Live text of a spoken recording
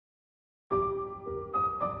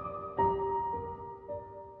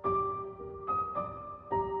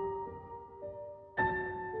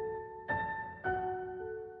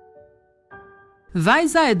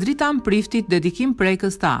Vajza e dritan priftit dedikim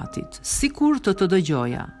prekës të atit, Sikur të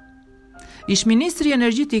dëgjoja. Ish-ministri i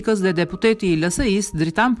energjetikës dhe deputeti i LSI-s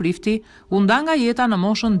Dritan Prifti u nda nga jeta në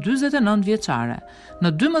moshën 49 vjeçare,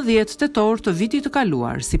 në 12 tetor të vitit të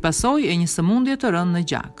kaluar, si pasojë e një sëmundje të rëndë në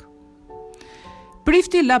gjak.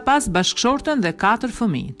 Prifti la pas bashkëshorten dhe 4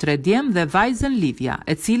 fëmijë, 3 djem dhe vajzën Livja,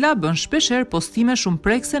 e cila bën shpeshherë postime shumë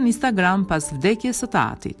prekse në Instagram pas vdekjes së të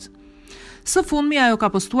atit. Së fundmi ajo ka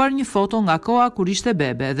postuar një foto nga koha kur ishte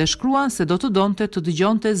bebe dhe shkruan se do të donte të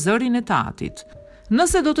dëgjonte zërin e të atit.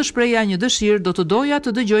 Nëse do të shpreja një dëshirë, do të doja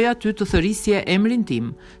të dëgjoja ty të thërisje emrin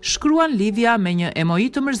tim, shkruan Livja me një emoji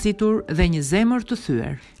të mërzitur dhe një zemër të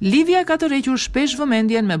thyer. Livja ka tërhequr shpesh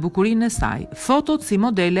vëmendjen me bukurinë e saj, fotot si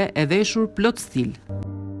modele e veshur plot stil.